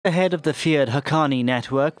The head of the feared Haqqani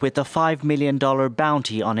network with a $5 million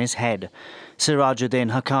bounty on his head.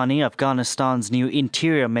 Sirajuddin Haqqani, Afghanistan's new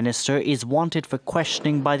interior minister, is wanted for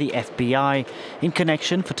questioning by the FBI in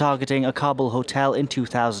connection for targeting a Kabul hotel in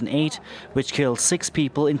 2008, which killed 6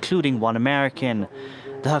 people, including 1 American.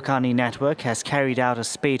 The Haqqani network has carried out a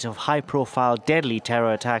spate of high-profile deadly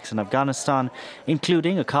terror attacks in Afghanistan,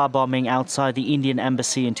 including a car bombing outside the Indian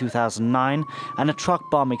embassy in 2009 and a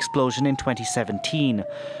truck bomb explosion in 2017.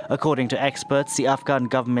 According to experts, the Afghan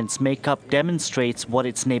government's makeup demonstrates what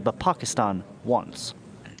its neighbor Pakistan wants.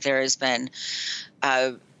 There has been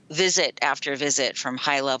visit after visit from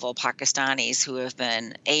high-level Pakistanis who have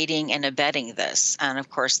been aiding and abetting this. And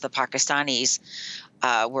of course, the Pakistanis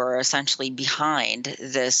were essentially behind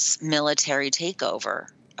this military takeover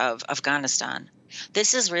of Afghanistan.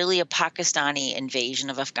 This is really a Pakistani invasion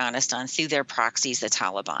of Afghanistan through their proxies, the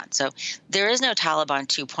Taliban. So there is no Taliban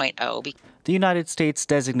 2.0. The United States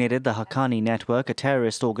designated the Haqqani network a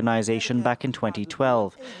terrorist organization back in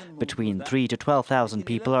 2012. Between 3,000 to 12,000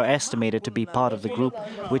 people are estimated to be part of the group,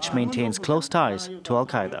 which maintains close ties to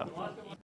al-Qaeda.